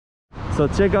So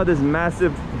check out this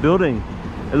massive building.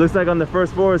 It looks like on the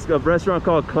first floor is a restaurant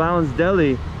called Clown's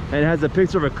Deli, and it has a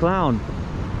picture of a clown.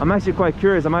 I'm actually quite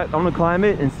curious. I'm gonna climb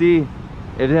it and see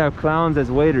if they have clowns as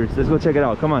waiters. Let's go check it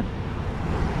out. Come on.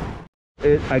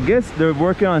 I guess they're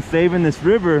working on saving this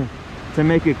river to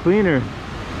make it cleaner,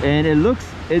 and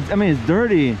I mean, it's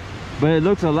dirty, but it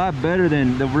looks a lot better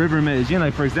than the river in Medellin.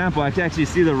 Like, for example, I can actually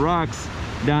see the rocks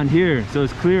down here, so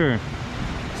it's clearer.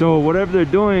 So whatever they're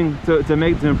doing to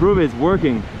improve it, it's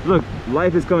working. Look,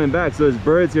 life is coming back. So there's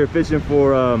birds here fishing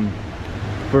for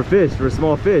fish, for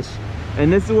small fish.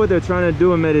 And this is what they're trying to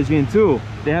do in Medellin too.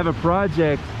 They have a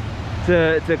project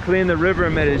to clean the river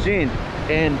in Medellin,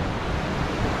 and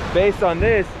based on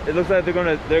this, it looks like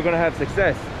they're gonna have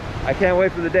success. I can't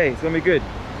wait for the day. It's gonna be good.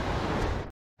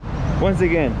 Once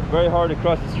again, very hard to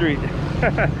cross the street.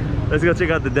 Let's go check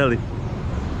out the deli.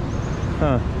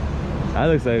 Huh, that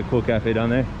looks like a cool cafe down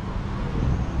there.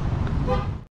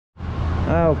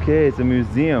 Okay, it's a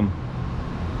museum.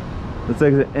 Looks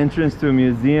like the entrance to a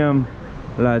museum,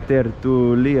 La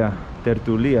Tertulia.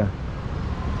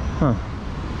 Huh.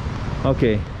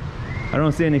 Okay, I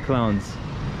don't see any clowns.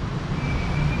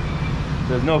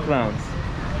 There's no clowns.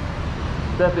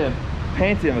 Definitely a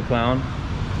painting of a clown.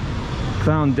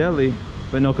 Clown deli,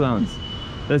 but no clowns.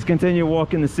 Let's continue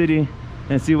walking the city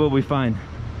and see what we find.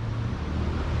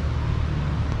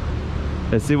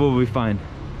 Let's see what we find.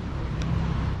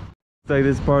 It's like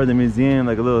this part of the museum,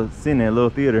 like a little cine, a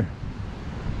little theater.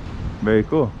 Very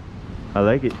cool. I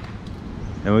like it.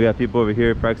 And we got people over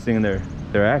here practicing their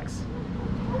acts.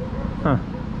 Huh.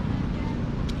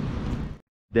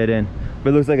 Dead end. But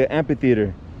it looks like an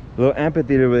amphitheater. A little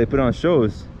amphitheater where they put on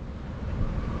shows.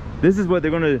 This is what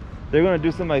they're gonna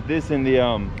do something like this in the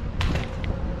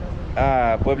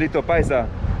Pueblito Paisa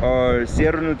or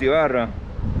Sierra Nutibarra.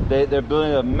 They're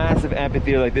building a massive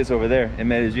amphitheater like this over there in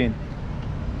Medellin.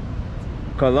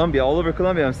 Colombia, all over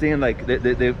Colombia, I'm seeing like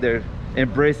they're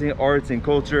embracing arts and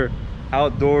culture,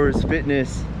 outdoors,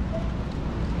 fitness.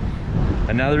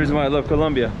 Another reason why I love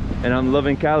Colombia, and I'm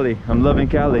loving Cali. I'm loving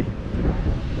Cali.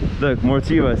 Look, more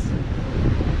chivas.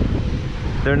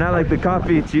 They're not like the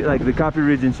coffee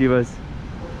region chivas.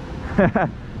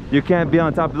 You can't be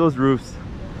on top of those roofs.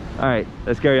 All right,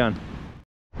 let's carry on.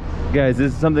 Guys,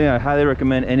 this is something I highly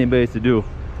recommend anybody to do.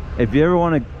 If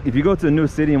you go to a new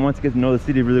city and want to get to know the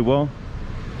city really well,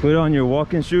 put on your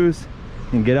walking shoes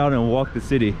and get out and walk the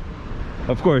city.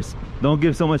 Of course, don't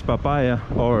give so much papaya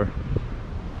or,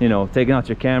 you know, taking out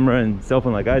your camera and cell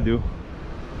phone like I do.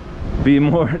 Be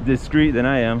more discreet than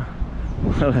I am.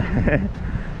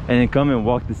 And then come and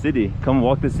walk the city. Come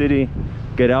walk the city,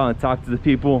 get out and talk to the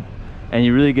people, and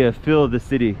you really get a feel of the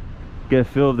city, get a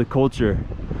feel of the culture.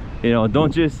 You know,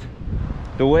 don't just,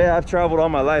 the way I've traveled all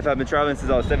my life, I've been traveling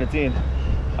since I was 17.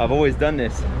 I've always done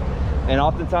this. And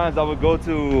oftentimes I would go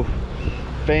to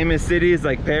famous cities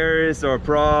like Paris or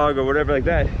Prague or whatever like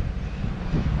that.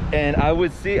 And I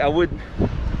would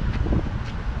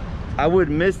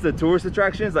miss the tourist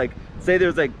attractions. Like, say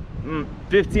there's like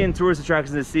 15 tourist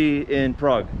attractions to see in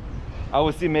Prague. I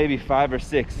would see maybe 5 or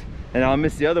 6, and I'll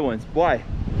miss the other ones. Why?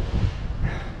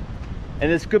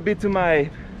 And this could be to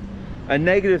a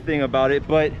negative thing about it,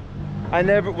 but when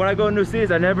I go to new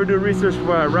cities, I never do research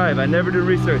before I arrive. I never do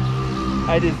research.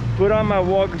 I just put on my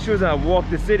walking shoes and I walk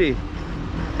the city.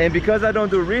 And because I don't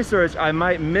do research, I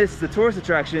might miss the tourist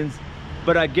attractions,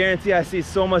 but I guarantee I see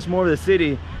so much more of the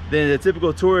city than the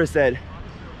typical tourists that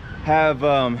have,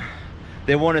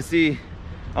 they want to see,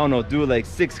 I don't know, do like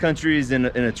 6 countries in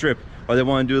a trip, or they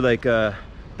want to do like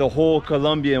the whole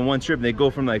Colombia in one trip. And they go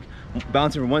from like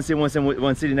bouncing from one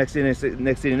city, next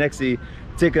city,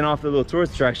 taking off the little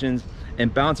tourist attractions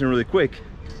and bouncing really quick.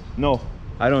 No,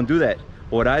 I don't do that.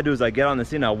 What I do is I get on the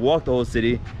city and I walk the whole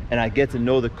city and I get to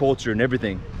know the culture and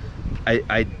everything.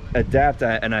 I adapt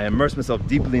and I immerse myself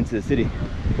deeply into the city.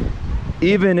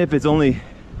 Even if it's only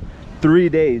 3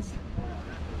 days.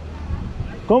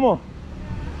 ¿Cómo?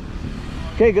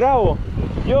 ¿Qué grabo?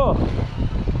 Yo.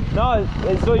 No,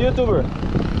 soy YouTuber.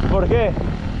 ¿Por qué?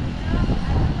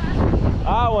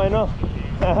 Ah, bueno.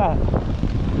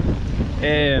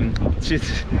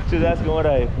 She's asking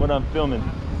what I'm filming.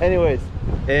 Anyways,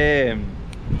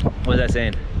 what was I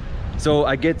saying? So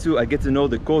I get to know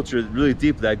the culture really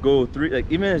deeply. I go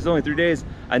even if it's only 3 days,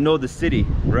 I know the city,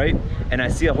 right? And I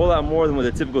see a whole lot more than what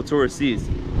the typical tourist sees.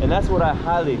 And that's what I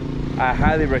highly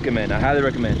recommend. I highly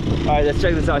recommend. All right, let's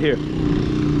check this out here.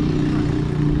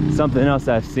 Something else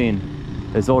I've seen.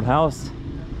 This old house.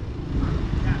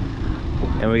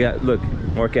 And we got, look,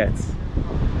 more cats.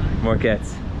 More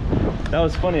cats. That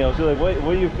was funny. I was like,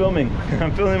 what are you filming?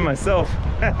 I'm filming myself.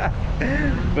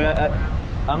 But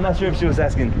I'm not sure if she was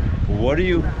asking, what are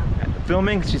you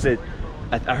filming, she said,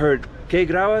 I heard ¿qué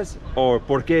grabas or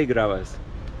por qué grabas?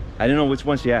 I didn't know which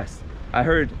one she asked. I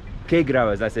heard ¿qué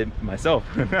grabas? I said myself.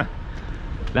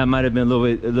 That might have been a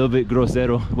little bit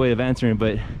grosero way of answering,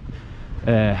 but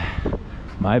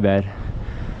my bad.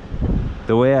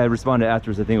 The way I responded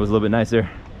afterwards, I think it was a little bit nicer.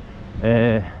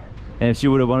 And if she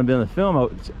would have wanted to be on the film, I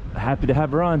was happy to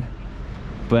have her on.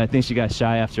 But I think she got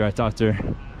shy after I talked to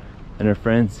her and her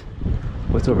friends.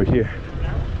 What's over here?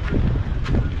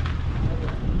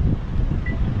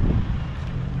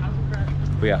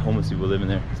 We got homeless people living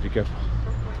there. Let's be careful.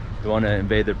 Don't want to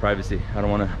invade their privacy. I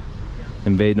don't want to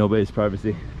invade nobody's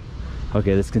privacy.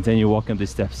 Okay, let's continue walking up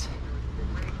these steps.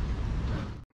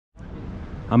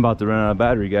 I'm about to run out of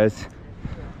battery, guys.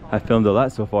 I filmed a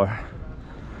lot so far.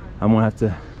 I'm gonna have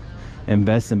to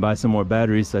invest and buy some more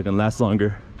batteries so I can last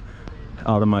longer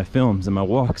out of my films and my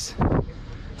walks,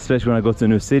 especially when I go to a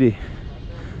new city.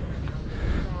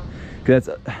 Cause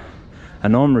I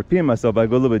know I'm repeating myself, but I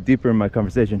go a little bit deeper in my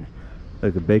conversation.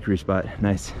 Like a bakery spot,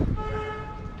 nice.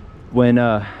 When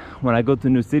I go to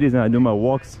new cities and I do my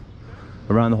walks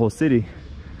around the whole city,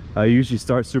 I usually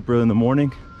start super early in the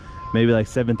morning, maybe like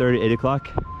 7:30, 8 o'clock.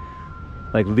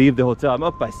 Like leave the hotel, I'm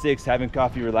up by 6, having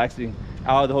coffee, relaxing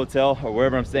out of the hotel or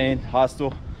wherever I'm staying,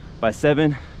 hostel, by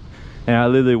 7. And I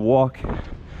literally walk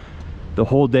the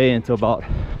whole day until about,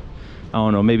 I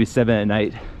don't know, maybe 7 at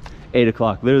night, 8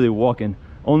 o'clock, literally walking,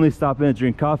 only stopping to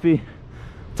drink coffee,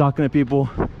 talking to people,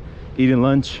 eating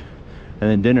lunch, and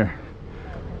then dinner.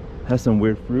 That's some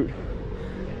weird fruit.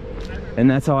 And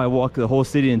that's how I walk the whole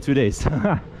city in 2 days. Look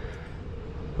at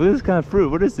this kind of fruit.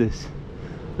 What is this?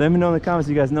 Let me know in the comments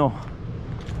if you guys know.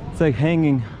 It's like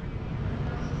hanging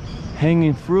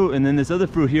fruit, and then this other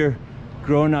fruit here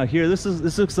growing out here. This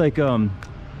looks like a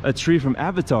tree from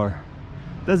Avatar,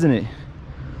 doesn't it?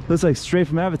 Looks like straight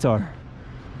from Avatar.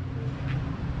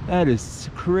 That is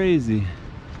crazy.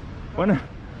 Bueno,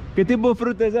 ¿qué tipo de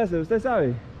fruta es esa? ¿Usted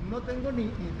sabe? No tengo ni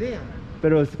idea.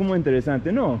 Pero es como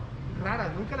interesante, ¿no?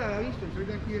 Rara, nunca la había visto, soy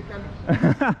de aquí de Cali.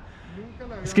 Nunca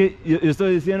la había Es que yo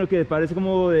estoy diciendo que parece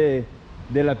como de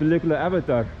la película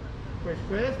Avatar. Pues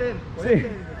puede ser, Sí.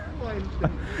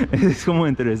 Es como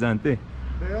interesante.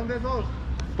 ¿De dónde sos?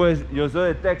 Pues yo soy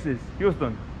de Texas,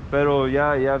 Houston, pero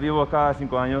ya vivo acá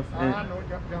 5 años. Ah, no,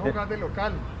 ya jugás de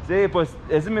local. Sí, pues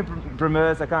esa es mi primera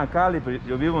vez acá en Cali, pero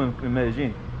yo vivo en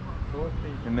Medellín. Oh,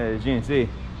 sí. En Medellín, sí.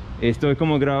 Estoy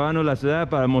como grabando la ciudad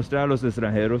para mostrar a los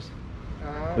extranjeros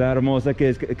la hermosa que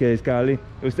es Cali.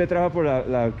 ¿Usted trabaja por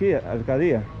la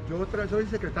alcaldía? Yo soy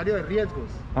secretario de riesgos.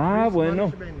 Ah, Risk bueno.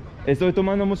 Management. Estoy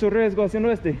tomando mucho riesgo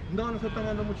haciendo este. No, no estoy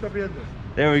tomando muchos riesgos.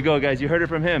 There we go, guys. You heard it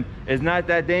from him. It's not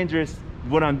that dangerous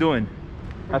what I'm doing.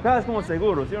 Acá es como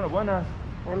seguro, ¿sí o no? Buenas.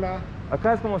 Hola.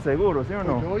 Acá es como seguro, ¿sí o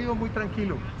no? Pues yo vivo muy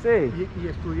tranquilo. Sí. Y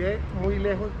estudié muy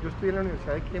lejos. Yo estudié en la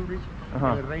Universidad de Cambridge,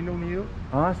 Ajá. en el Reino Unido.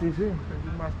 Ah, sí, sí. Tengo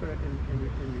un máster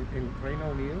en el Reino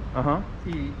Unido. Ajá.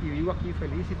 Y vivo aquí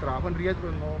feliz y trabajo en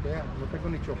riesgos. No, vea, no tengo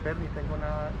ni chofer ni tengo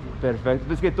nada.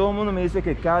 Perfecto. Es que todo el mundo me dice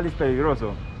que Cali es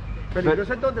peligroso.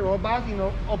 Peligroso es donde vos vas y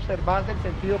no observas el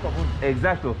sentido común.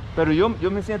 Exacto. Pero yo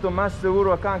me siento más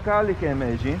seguro acá en Cali que en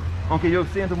Medellín. Aunque yo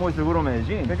siento muy seguro en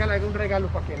Medellín. Venga, le hago un regalo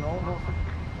para que no.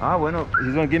 Ah, bueno.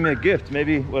 He's gonna give me a gift.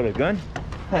 Maybe, what, a gun?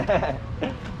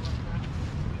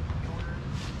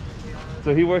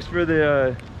 So he works for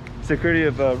the security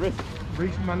of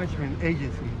Risk Management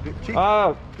Agency. Sí,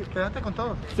 Ah, quédate con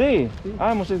todos. sí. Sí.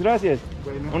 Ah, muchas gracias.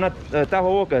 Bueno. Una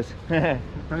tapabocas.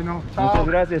 Bueno, Muchas chao.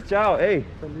 gracias. Chao. Hey.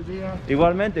 Feliz día.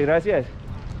 Igualmente, gracias.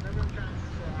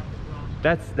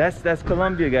 That's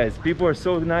Colombia, guys. People are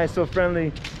so nice, so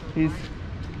friendly.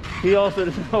 He also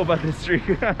doesn't know about this tree.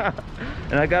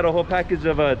 And I got a whole package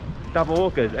of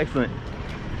tapabocas. Excellent.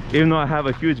 Even though I have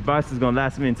a huge box that's gonna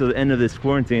last me until the end of this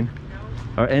quarantine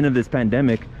or end of this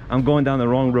pandemic, I'm going down the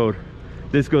wrong road.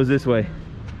 This goes this way.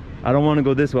 I don't want to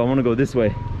go this way. I want to go this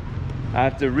way. I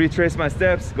have to retrace my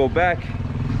steps, go back,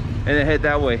 and then head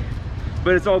that way.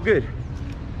 But it's all good.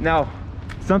 Now,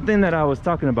 something that I was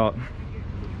talking about.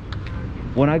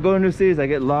 When I go to new cities, I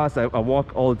get lost. I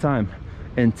walk all the time,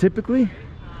 and typically,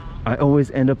 I always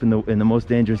end up in the most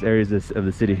dangerous areas of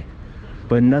the city.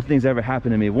 But nothing's ever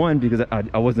happened to me. One, because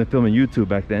I wasn't filming YouTube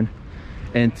back then,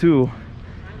 and two,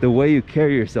 the way you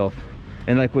carry yourself.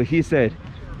 And like what he said,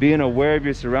 being aware of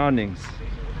your surroundings.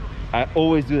 I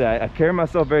always do that. I carry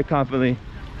myself very confidently,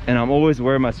 and I'm always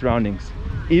aware of my surroundings.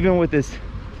 Even with this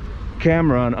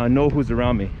camera on, I know who's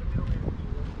around me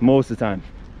most of the time.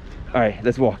 All right,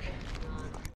 let's walk.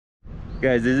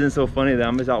 Guys, isn't it so funny that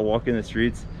I'm just out walking the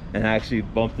streets and I actually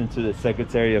bumped into the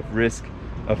Secretary of Risk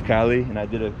of Cali, and I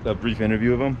did a brief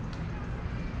interview of him.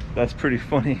 That's pretty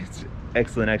funny. It's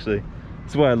excellent, actually.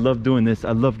 That's why I love doing this.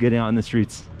 I love getting out in the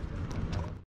streets.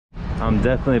 I'm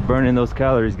definitely burning those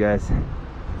calories, guys.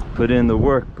 Put in the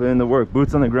work, put in the work.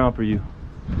 Boots on the ground for you.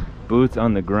 Boots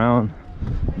on the ground,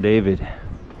 David.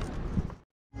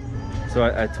 So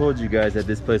I told you guys that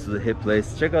this place was a hit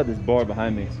place. Check out this bar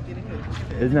behind me.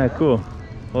 Isn't that cool?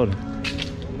 Hold on.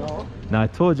 No. Now I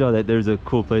told y'all that there's a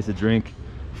cool place to drink.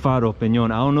 Faro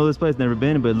Peñón. I don't know this place, never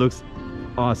been, but it looks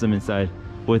awesome inside.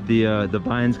 With the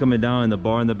vines coming down and the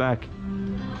bar in the back.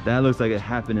 That looks like a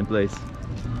happening place.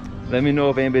 Let me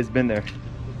know if anybody's been there.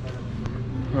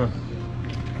 Huh.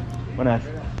 Buenas.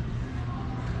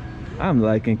 I'm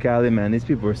liking Cali, man. These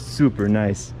people are super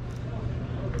nice.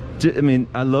 I mean,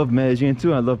 I love Medellin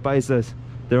too. I love Paisas.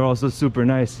 They're also super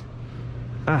nice.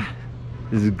 Ah,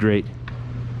 this is great.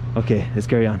 Okay, let's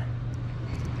carry on.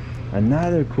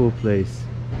 Another cool place.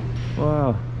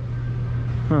 Wow.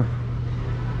 Huh.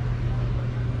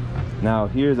 Now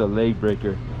here's a leg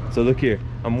breaker. So look here.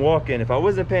 I'm walking. If I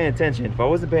wasn't paying attention,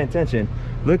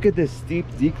 look at this steep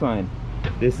decline.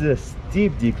 This is a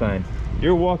steep decline.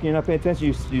 You're walking, you're not paying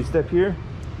attention. You step here,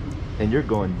 and you're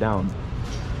going down.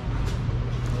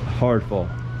 Hard fall.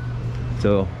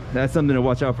 So that's something to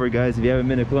watch out for, guys. If you haven't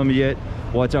been to Colombia yet,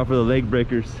 watch out for the leg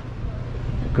breakers,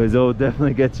 because they'll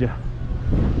definitely get you.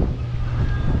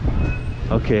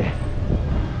 Okay,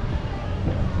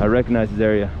 I recognize this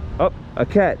area. Oh, a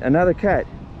cat, another cat.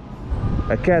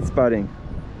 A cat spotting.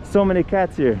 So many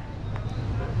cats here.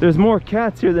 There's more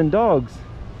cats here than dogs.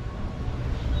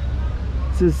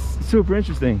 This is super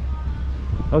interesting.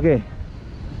 Okay,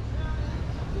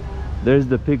 there's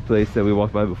the pig place that we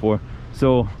walked by before.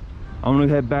 So I'm gonna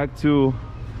head back to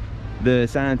the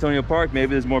San Antonio Park.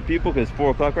 Maybe there's more people because it's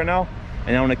 4 o'clock right now,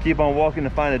 and I'm gonna keep on walking to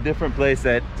find a different place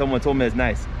that someone told me is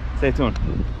nice. Stay tuned.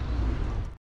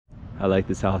 I like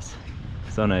this house,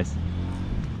 so nice.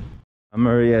 I'm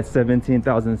already at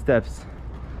 17,000 steps.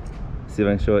 Let's see if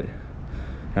I can show it.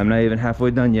 I'm not even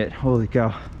halfway done yet. Holy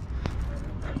cow.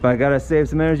 But I gotta save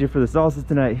some energy for the salsa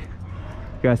tonight.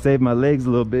 Gotta save my legs a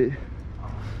little bit.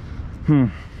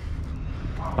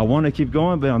 I want to keep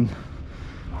going, but I'm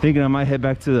thinking I might head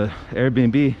back to the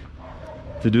Airbnb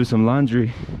to do some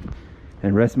laundry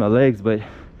and rest my legs. But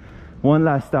one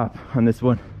last stop on this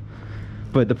one.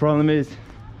 But the problem is,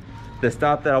 the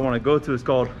stop that I want to go to is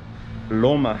called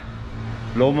Loma.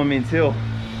 Loma means hill.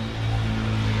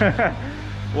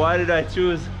 Why did I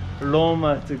choose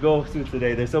Loma to go to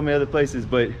today? There's so many other places,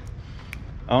 but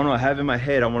I don't know, I have in my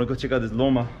head I want to go check out this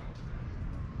Loma,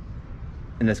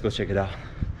 and let's go check it out.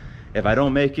 If I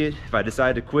don't make it, if I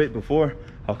decide to quit before,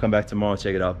 I'll come back tomorrow and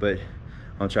check it out, but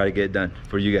I'll try to get it done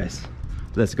for you guys.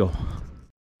 Let's go.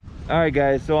 All right,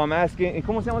 guys, so I'm asking,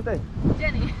 ¿cómo se llama usted?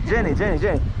 Jenny.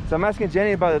 So I'm asking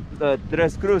Jenny about the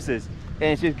Tres Cruces,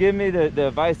 and she's giving me the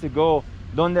advice to go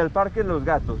donde el Parque Los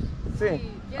Gatos. Sí,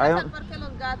 llegas al Parque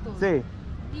Los Gatos. Sí.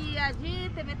 Y allí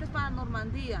te metes para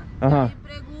Normandía. Ajá. Y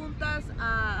preguntas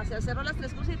hacia el Cerro Las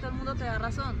Tres Cruces y todo el mundo te da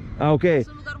razón. Ah, ok. Es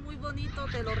un lugar muy bonito,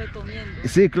 te lo recomiendo.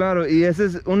 Sí, claro, y esa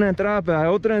es una entrada, pero hay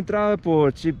otra entrada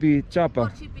por Chipichapa.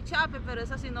 Por Chipichape, pero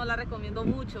esa sí no la recomiendo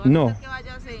mucho. No. A que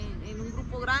vayas en un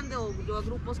grupo grande o yo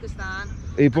grupos que están...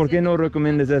 ¿Y por qué no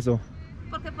recomiendas eso?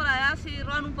 Porque por allá sí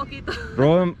roban un poquito.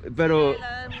 Roban, pero... Sí, la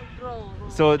verdad es robo.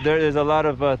 So there's a lot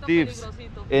of thieves,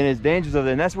 Peligrosito. and it's dangerous of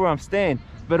it, and that's where I'm staying.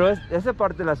 Pero esa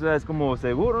parte de la ciudad es como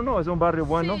seguro, ¿no? Es un barrio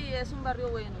bueno. Sí, es un barrio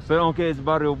bueno. Sí. Pero aunque es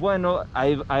barrio bueno,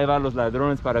 ahí van los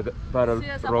ladrones para Sí, robar.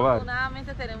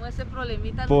 desafortunadamente tenemos ese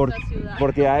problemita en nuestra ciudad.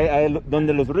 Porque hay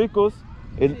donde los ricos,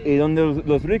 Sí. y donde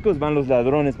los ricos van los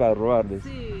ladrones para robarles.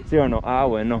 Sí. ¿Sí o no? Ah,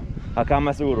 bueno, acá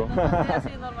más seguro. Normandía, sí,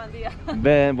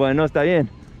 Normandía. Bueno, está bien.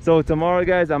 So tomorrow,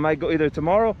 guys, I might go either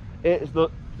tomorrow.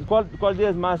 ¿Cuál día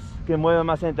es más que mueve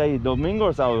más gente ahí? ¿Domingo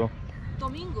o sábado?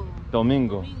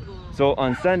 Domingo. So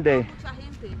on Sunday,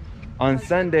 Mucha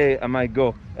gente. I might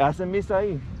go. ¿Hacen misa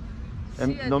ahí?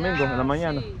 Sí, Domingo, allá, en la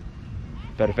mañana. sí.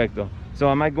 Perfecto.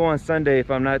 So I might go on Sunday if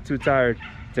I'm not too tired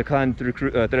to climb through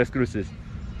Tres Cruces.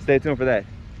 Stay tuned for that.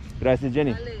 Gracias,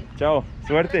 Jenny. Dale. Chao.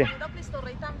 Suerte. Recomiendo Cristo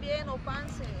Rey también o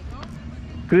Pance,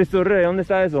 ¿no? Cristo Rey, ¿dónde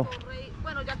está eso? Cristo Rey.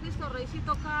 Bueno, ya Cristo Rey sí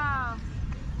toca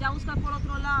ya buscar por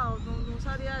otro lado. No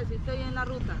sabría decirte bien la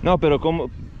ruta. No, pero ¿cómo?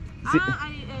 Sí.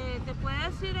 Te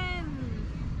puedes ir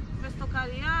pues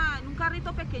tocaría en un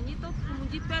carrito pequeñito, como un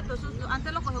jipeto. Eso,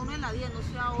 antes lo cogió uno en la 10, no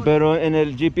sé ahora. Pero en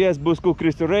el GPS busco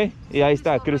Cristo Rey y ahí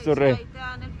está, Cristo Rey. Sí, ahí te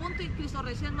dan el punto, y Cristo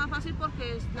Rey sí es más fácil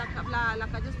porque la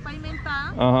calle es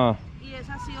pavimentada. Ajá. Y es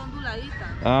así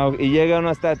onduladita. Ah, y llega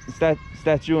una estatua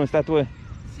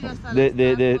Sí, hasta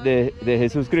de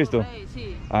Jesús Cristo. Rey,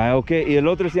 sí. Ah, ok. ¿Y el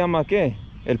otro se llama qué?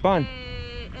 ¿El pan?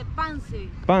 El Pance.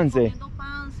 Pance.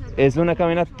 Pance. ¿Es una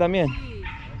caminata también? Sí.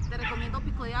 Te recomiendo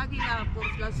Pico de Águila por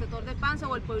el sector de Panza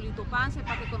o el pueblito Panza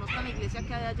para que conozcan la iglesia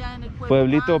que hay allá en el pueblo.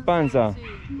 Pueblito Panza. Sí,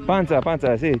 pueblo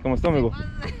Panza, sí, como estómago.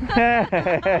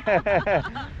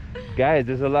 Guys,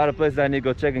 there's a lot of places I need to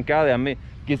go check in Cali. A mí,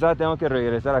 quizás tengo que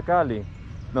regresar a Cali.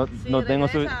 No, Sí,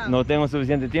 no tengo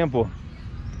suficiente tiempo.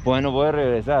 Bueno, voy a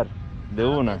regresar de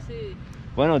una. Sí.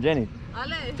 Bueno, Jenny.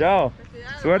 Dale. Chao.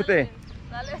 Felicidades, Suerte.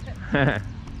 Dale.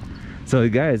 So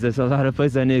guys, there's a lot of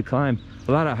places I need to climb.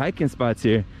 A lot of hiking spots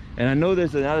here. And I know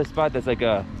there's another spot that's like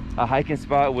a hiking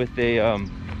spot with a, I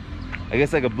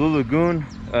guess like a blue lagoon,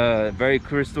 very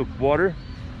crystal water.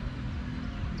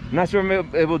 I'm not sure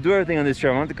if it will do everything on this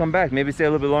trip. I want to come back, maybe stay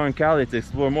a little bit longer in Cali to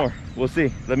explore more. We'll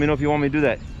see. Let me know if you want me to do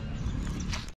that.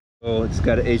 Oh, it's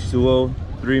got an H2O,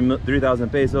 3,000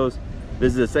 pesos.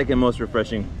 This is the second most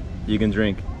refreshing you can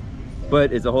drink,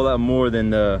 but it's a whole lot more than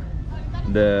the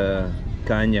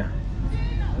caña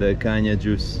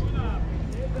juice.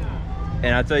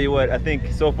 And I'll tell you what, I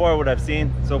think so far what I've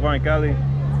seen so far in Cali,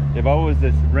 if I was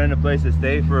to rent a place to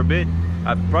stay for a bit,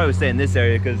 I'd probably stay in this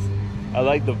area because I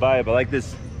like the vibe. I like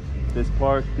this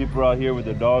park. People are out here with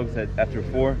their dogs after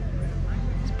 4.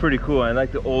 It's pretty cool. I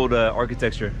like the old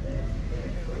architecture.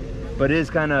 But it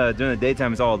is kind of, during the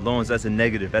daytime, it's all alone, so that's a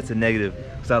negative. That's a negative.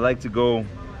 So I like to go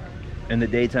in the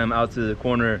daytime out to the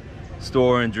corner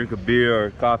store and drink a beer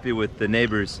or coffee with the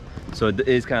neighbors. So it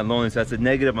is kind of lonely, so that's a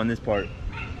negative on this part.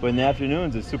 But in the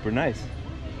afternoons, it's super nice.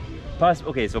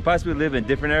 Okay, so possibly live in a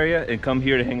different area and come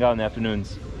here to hang out in the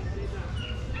afternoons.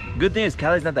 Good thing is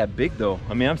Cali's not that big though.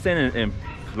 I mean, I'm staying in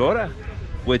Florida,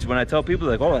 which when I tell people,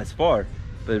 like, oh, that's far.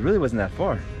 But it really wasn't that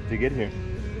far to get here.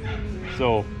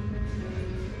 So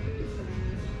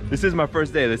this is my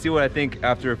first day. Let's see what I think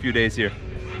after a few days here.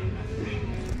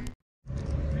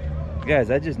 Guys,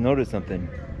 I just noticed something.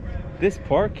 This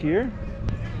park here,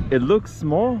 it looks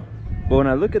small, but when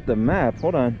I look at the map,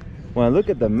 hold on. When I look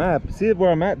at the map, see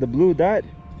where I'm at, the blue dot?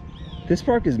 This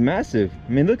park is massive.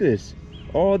 I mean, look at this.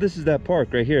 Oh, this is that park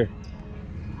right here.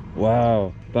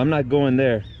 Wow, but I'm not going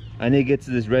there. I need to get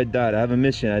to this red dot. I have a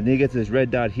mission. I need to get to this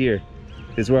red dot here.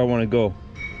 This is where I want to go.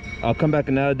 I'll come back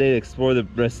another day to explore the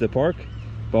rest of the park,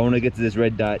 but I want to get to this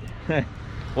red dot.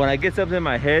 When I get something in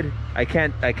my head, I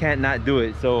can't not do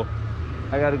it. So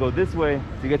I got to go this way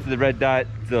to get to the red dot,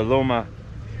 to the Loma.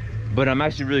 But I'm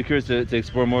actually really curious to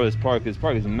explore more of this park. This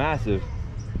park is massive.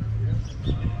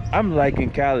 I'm liking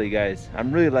Cali, guys.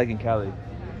 I'm really liking Cali.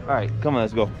 All right, come on,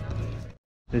 let's go.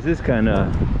 This is kind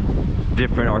of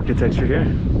different architecture here.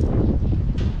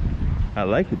 I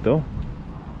like it though.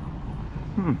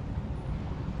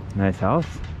 Nice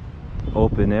house.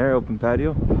 Open air, open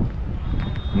patio.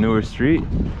 Newer street.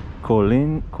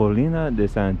 Colina de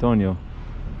San Antonio.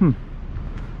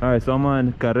 All right, so I'm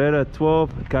on Carrera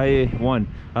 12, Calle 1.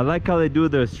 I like how they do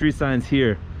the street signs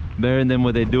here better than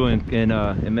what they do in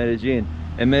Medellin.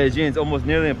 In Medellin, it's almost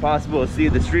nearly impossible to see.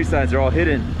 The street signs are all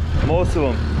hidden, most of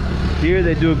them. Here,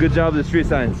 they do a good job of the street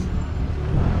signs.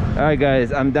 All right,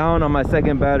 guys, I'm down on my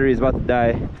second battery. It's about to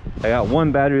die. I got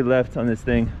one battery left on this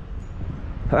thing.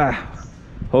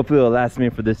 Hopefully it'll last me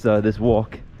for this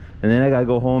walk. And then I gotta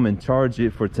go home and charge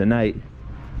it for tonight.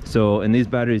 So, and these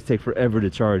batteries take forever to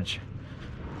charge.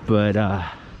 But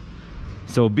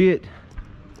so be it.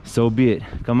 So be it.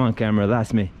 Come on, camera,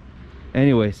 last me.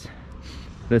 Anyways,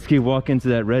 let's keep walking to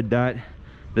that red dot.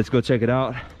 Let's go check it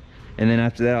out. And then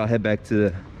after that, I'll head back to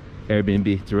the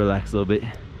Airbnb to relax a little bit.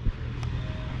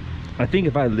 I think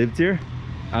if I lived here,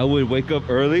 I would wake up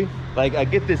early. Like, I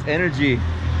get this energy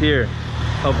here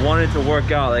of wanting to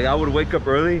work out. Like, I would wake up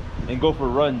early and go for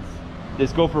runs.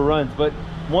 Just go for runs. But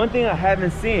one thing I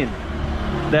haven't seen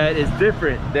that is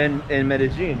different than in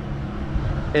Medellin.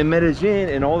 In Medellin,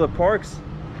 in all the parks,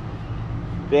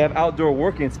 they have outdoor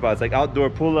working spots, like outdoor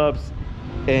pull-ups,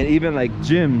 and even like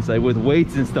gyms, like with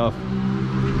weights and stuff,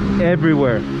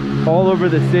 everywhere, all over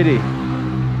the city.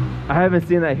 I haven't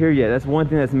seen that here yet. That's one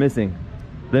thing that's missing.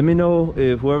 Let me know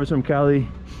if whoever's from Cali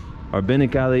or been in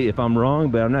Cali if I'm wrong,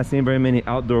 but I'm not seeing very many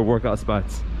outdoor workout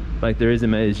spots like there is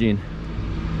in Medellin.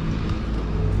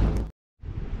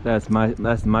 That's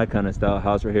my kind of style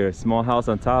house right here. Small house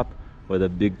on top with a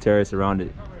big terrace around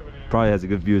it. Probably has a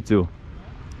good view too.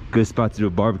 Good spot to do a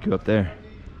barbecue up there.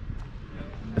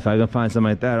 If I can find something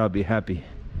like that, I'll be happy.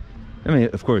 I mean,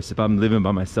 of course, if I'm living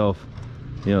by myself,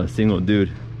 you know, a single dude.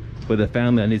 With a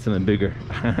family, I need something bigger.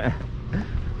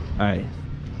 All right,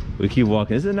 we keep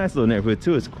walking. This is a nice little neighborhood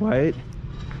too. It's quiet,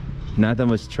 not that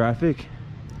much traffic.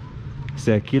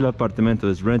 Se alquila apartamento.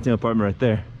 There's renting an apartment right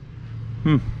there.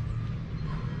 All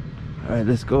right,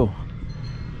 let's go.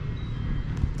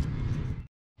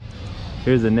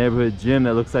 Here's a neighborhood gym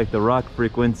that looks like The Rock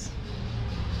frequents.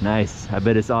 Nice. I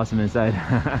bet it's awesome inside.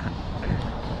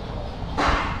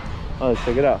 Oh, let's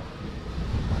check it out.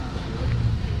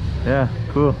 Yeah,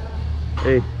 cool.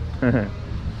 Hey.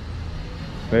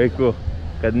 Very cool.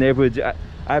 Got neighborhood.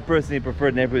 I personally prefer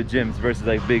neighborhood gyms versus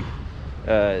like big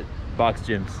box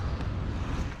gyms.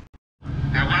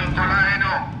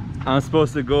 I'm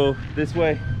supposed to go this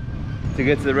way to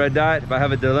get to the red dot, but I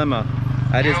have a dilemma.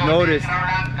 I just noticed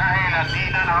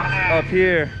up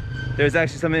here there's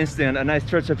actually something interesting, a nice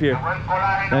church up here.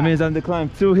 That means I'm to climb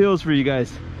 2 hills for you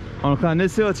guys. I'm gonna climb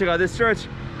this hill, check out this church,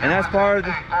 and that's part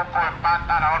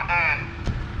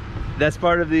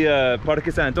of the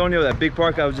Parque San Antonio, that big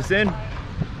park I was just in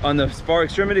on the far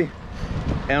extremity.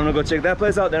 And I'm gonna go check that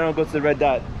place out, then I'll go to the red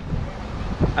dot.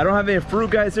 I don't have any fruit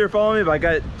guys here following me, but I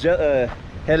got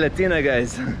gelatina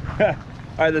guys. All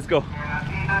right, let's go.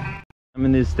 I'm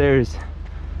in these stairs,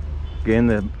 getting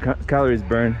the calories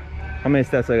burned. How many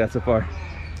steps I got so far?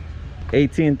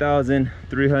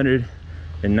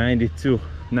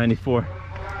 18,394.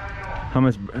 How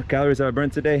much calories have I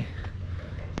burned today?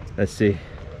 Let's see.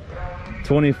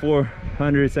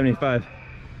 2,475.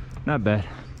 Not bad.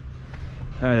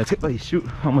 All right, let's get. Oh, shoot!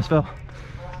 Almost fell.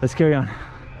 Let's carry on.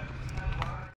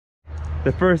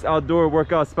 The first outdoor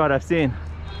workout spot I've seen.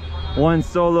 One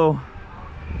solo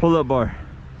pull-up bar.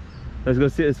 Let's go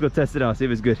see. Let's go test it out. See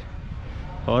if it's good.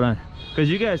 Hold on, because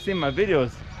you guys seen my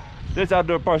videos. There's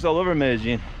outdoor parks all over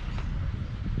Medellin.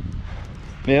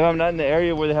 Maybe I'm not in the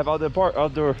area where they have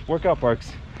outdoor workout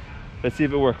parks. Let's see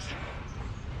if it works.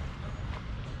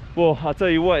 Well, I'll tell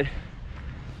you what.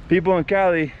 People in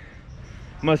Cali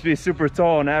must be super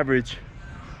tall on average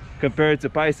compared to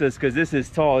Paisas, because this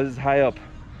is tall. This is high up.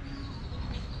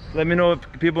 Let me know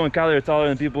if people in Cali are taller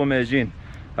than people in Medellin.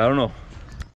 I don't know.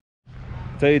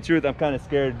 Tell you the truth, I'm kind of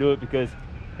scared to do it because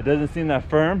it doesn't seem that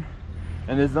firm,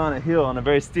 and this is on a hill, on a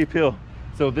very steep hill.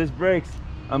 So if this breaks,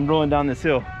 I'm rolling down this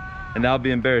hill, and that'll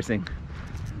be embarrassing.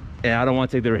 And I don't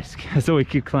want to take the risk, so we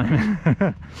keep climbing.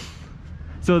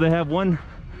 So they have one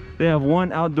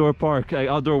outdoor park, like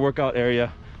outdoor workout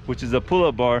area, which is a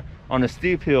pull-up bar on a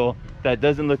steep hill that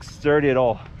doesn't look sturdy at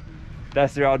all.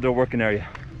 That's their outdoor working area.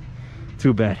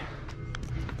 Too bad.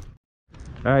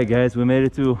 All right, guys, we made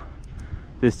it to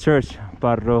this church,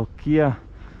 Parroquia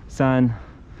San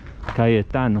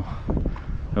Cayetano,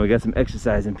 and we got some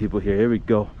exercising people here. Here we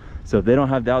go. So if they don't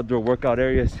have the outdoor workout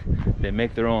areas, they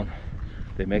make their own.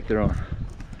 They make their own.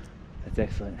 That's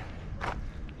excellent.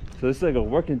 So this is like a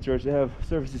working church. They have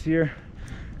services here.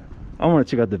 I want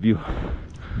to check out the view.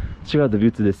 Check out the view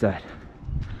to this side.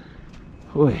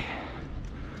 Oy.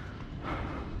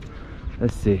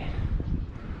 Let's see.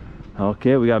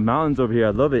 Okay, we got mountains over here. I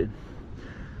love it.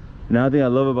 Another thing I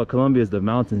love about Colombia is the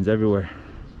mountains everywhere.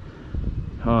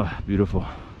 Oh, beautiful.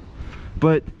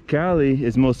 But Cali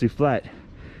is mostly flat.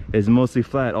 It's mostly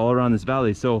flat all around this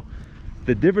valley. So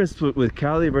the difference with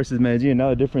Cali versus Medellin, now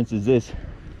the difference is this.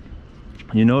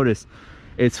 You notice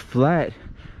it's flat,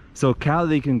 so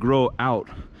Cali can grow out,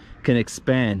 can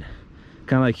expand,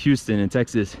 kind of like Houston in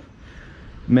Texas.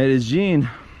 Medellin,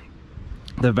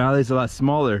 the valley is a lot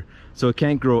smaller, so it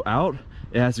can't grow out,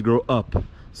 it has to grow up.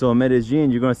 So in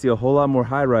Medellin, you're going to see a whole lot more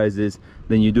high rises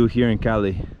than you do here in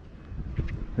Cali.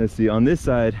 Let's see, on this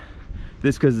side,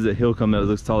 this because it's a hill coming up, it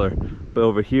looks taller, but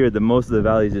over here the most of the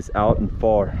valley is just out and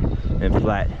far and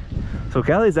flat. So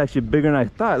Cali is actually bigger than I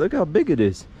thought. Look how big it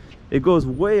is. It goes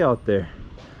way out there.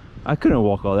 I couldn't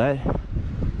walk all that,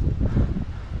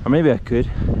 or maybe I could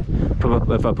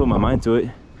if I put my mind to it.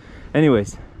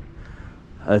 Anyways,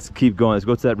 let's keep going. Let's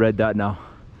go to that red dot now.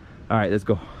 All right, let's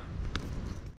go.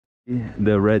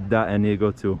 The red dot I need to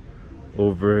go to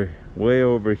way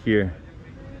over here.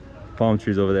 Palm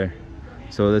trees over there.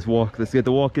 So let's walk. Let's get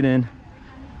the walking in.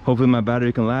 Hopefully my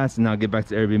battery can last, and I'll get back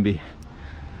to Airbnb.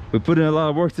 We put in a lot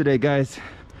of work today, guys.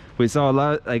 We saw a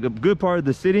lot, like a good part of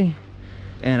the city,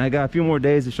 and I got a few more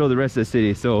days to show the rest of the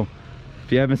city. So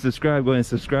if you haven't subscribed, go ahead and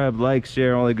subscribe, like,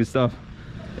 share, all that good stuff,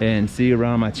 and see you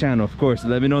around my channel. Of course,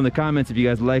 let me know in the comments if you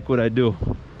guys like what I do.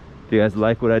 If you guys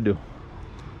like what I do.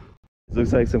 It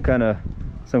looks like some kind of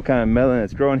melon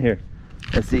that's growing here.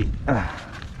 Let's see.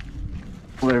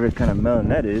 Whatever kind of melon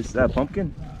that is. That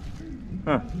pumpkin?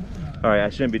 Huh. All right, I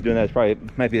shouldn't be doing that. It's probably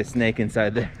might be a snake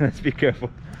inside there. Let's be careful.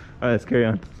 All right, let's carry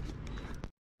on.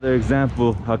 Another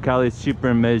example how Cali is cheaper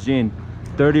in Medellin.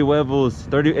 30 huevos,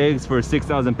 30 eggs for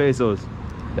 6,000 pesos.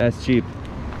 That's cheap.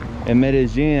 In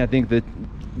Medellin, I think the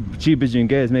cheapest you can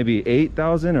get is maybe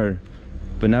 8,000,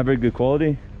 but not very good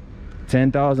quality.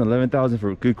 10,000, 11,000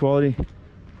 for good quality.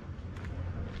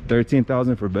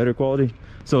 13,000 for better quality.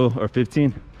 So, or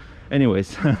 15.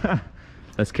 Anyways,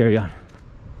 let's carry on.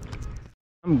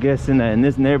 I'm guessing that in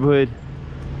this neighborhood,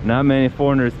 not many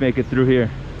foreigners make it through here.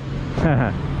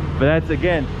 But that's,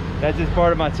 again, That's just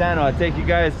part of my channel. I take you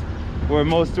guys where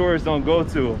most tourists don't go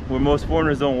to, where most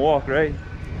foreigners don't walk, right?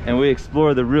 And we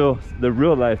explore the real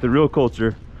life, the real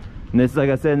culture. And this,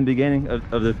 like I said in the beginning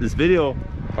of this video,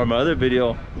 or my other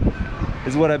video,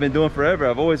 is what I've been doing forever.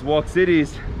 I've always walked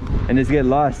cities and just get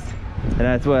lost. And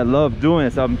that's what I love doing.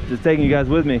 So I'm just taking you guys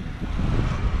with me.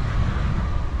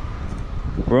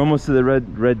 We're almost to the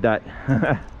red dot.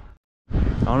 I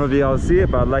don't know if y'all see it,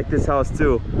 but I like this house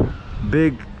too.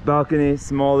 Big balcony,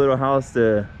 small little house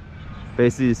to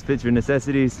basically just fit your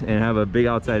necessities and have a big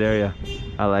outside area.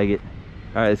 I like it.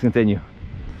 All right, let's continue.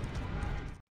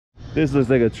 This looks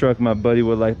like a truck my buddy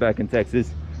would like back in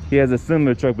Texas. He has a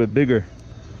similar truck but bigger.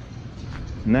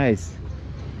 Nice.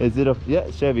 Is it a,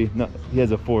 yeah, Chevy? No, he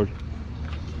has a Ford.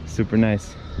 Super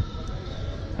nice.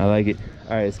 I like it.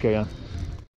 All right, let's carry on.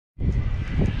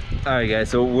 All right, guys,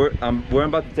 so where I'm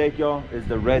about to take y'all is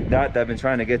the red dot that I've been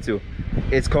trying to get to.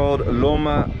 It's called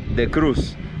Loma de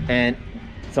Cruz, and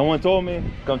someone told me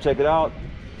come check it out.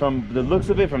 From the looks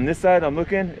of it, from this side I'm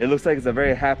looking, it looks like it's a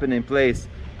very happening place,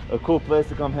 a cool place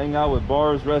to come hang out with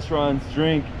bars, restaurants,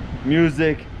 drink,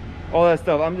 music, all that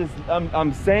stuff.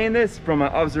 I'm saying this from my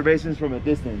observations from a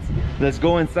distance. Let's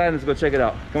go inside, let's go check it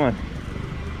out. Come on.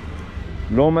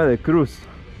 Loma de Cruz.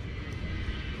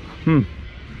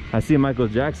 I see Michael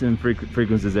Jackson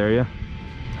frequents this area.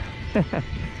 All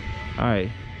right,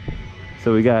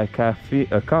 so we got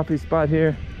a coffee spot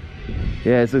here.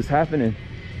 Yeah, this looks happening.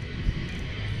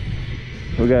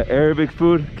 We got Arabic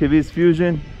food, Kivis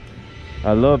fusion.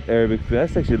 I love Arabic food.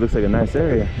 That actually looks like a nice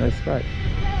area, nice spot.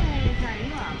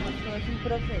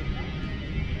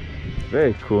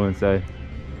 Very cool inside.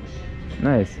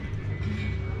 Nice.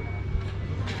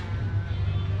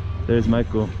 There's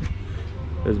Michael.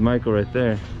 There's Michael right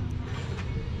there.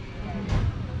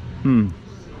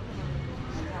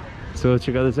 So let's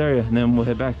check out this area and then we'll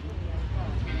head back.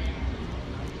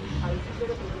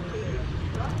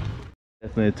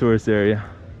 Definitely a tourist area.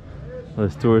 Well,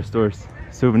 there's tourist stores,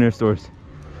 souvenir stores.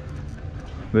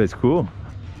 But it's cool.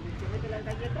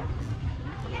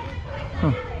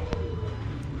 Huh.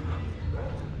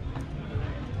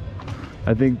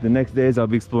 I think the next days I'll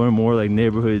be exploring more like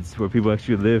neighborhoods where people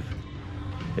actually live.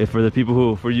 If for the people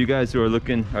who, for you guys who are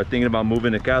thinking about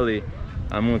moving to Cali,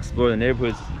 I'm gonna explore the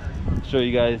neighborhoods, show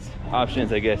you guys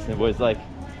options, I guess, and what it's like,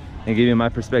 and give you my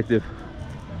perspective.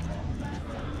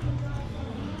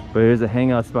 But here's a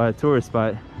hangout spot, a tourist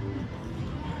spot.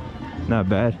 Not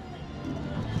bad.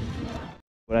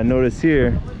 What I noticed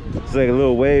here, it's like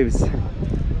little waves,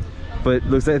 but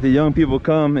looks like the young people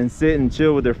come and sit and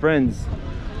chill with their friends.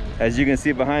 As you can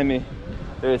see behind me,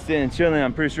 they're sitting and chilling.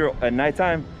 I'm pretty sure at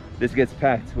nighttime, this gets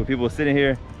packed with people sitting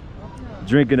here,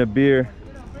 drinking a beer,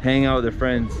 hanging out with their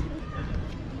friends.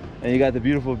 And you got the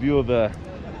beautiful view of the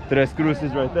Tres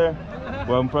Cruces right there,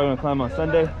 where I'm probably gonna climb on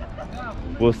Sunday.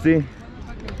 We'll see.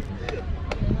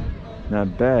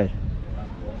 Not bad.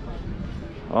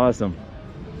 Awesome.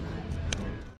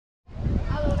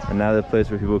 Another place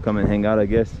where people come and hang out, I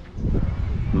guess.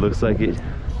 Looks like it.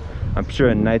 I'm sure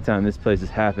at nighttime this place is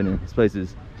happening. This place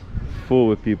is full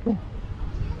with people,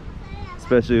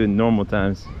 especially in normal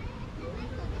times.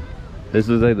 This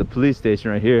looks like the police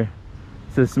station right here.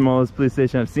 It's the smallest police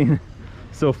station I've seen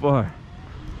so far.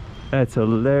 That's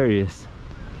hilarious.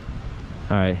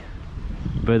 All right,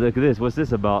 but look at this. What's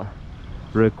this about?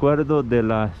 Recuerdo de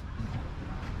la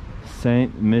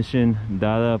Saint Mission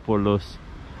dada por los.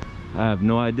 I have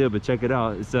no idea, but check it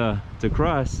out. It's a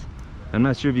cross. I'm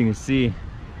not sure if you can see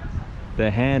the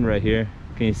hand right here.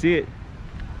 Can you see it?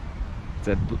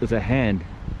 It's a hand.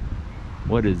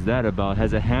 What is that about?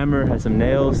 Has a hammer, has some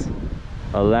nails,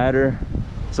 a ladder.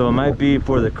 So it might be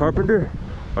for the carpenter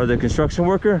or the construction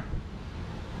worker.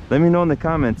 Let me know in the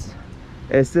comments.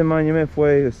 Este monument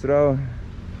fue usado.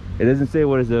 It doesn't say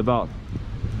what it's about.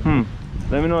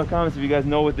 Let me know in the comments if you guys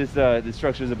know what this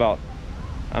structure is about.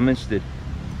 I'm interested.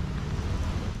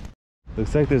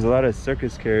 Looks like there's a lot of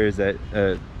circus carriers that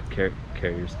a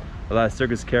lot of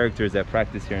circus characters that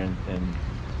practice here, and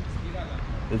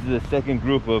this is the second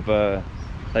group of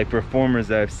like performers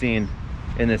that I've seen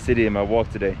in the city in my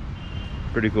walk today.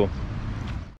 Pretty cool.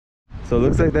 So it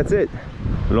looks like that's it.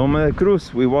 Loma de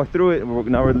Cruz. We walked through it.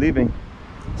 Now we're leaving.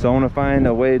 So I want to find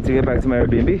a way to get back to my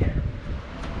Airbnb.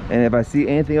 And if I see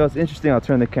anything else interesting, I'll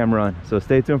turn the camera on. So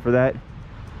stay tuned for that.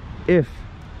 If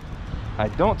I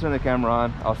don't turn the camera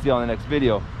on, I'll see you on the next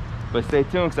video. But stay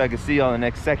tuned because I can see you on the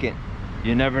next second.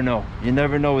 You never know. You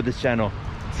never know with this channel.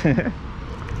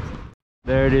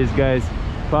 There it is, guys.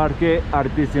 Parque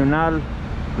Artisanal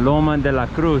Loma de la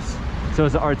Cruz. So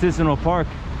it's an artisanal park.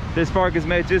 This park is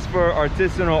made just for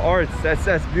artisanal arts.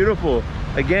 That's beautiful.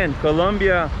 Again,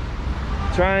 Colombia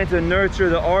trying to nurture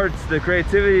the arts, the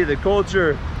creativity, the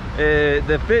culture,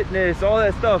 the fitness, all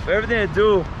that stuff, everything to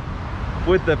do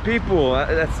with the people.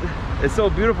 It's so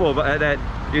beautiful that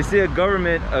you see a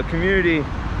government, a community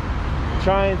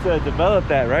trying to develop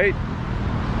that, right?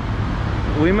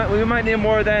 We might need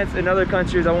more of that in other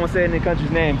countries. I won't say any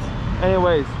countries' names.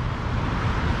 Anyways,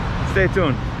 stay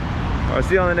tuned. I'll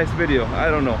see you on the next video. I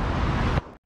don't know.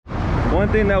 One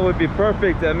thing that would be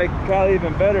perfect that make Cali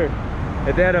even better,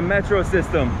 if they had a metro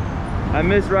system. I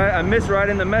miss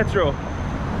riding the metro,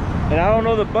 and I don't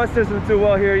know the bus system too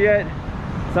well here yet,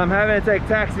 so I'm having to take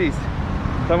taxis.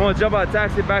 So I'm gonna jump out of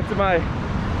taxi back to my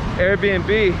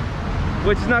Airbnb,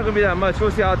 which is not gonna be that much.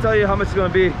 We'll see. I'll tell you how much it's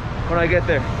gonna be when I get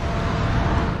there.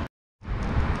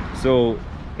 So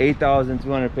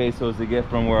 8,200 pesos to get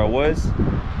from where I was,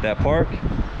 that park,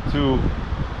 to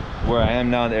where I am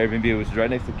now in the Airbnb, which is right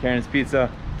next to Karen's Pizza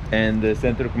and the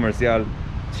Centro Comercial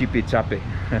Chipi Chape.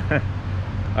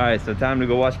 All right, so time to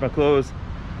go wash my clothes.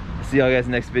 See y'all guys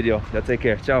next video. Y'all take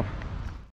care. Ciao.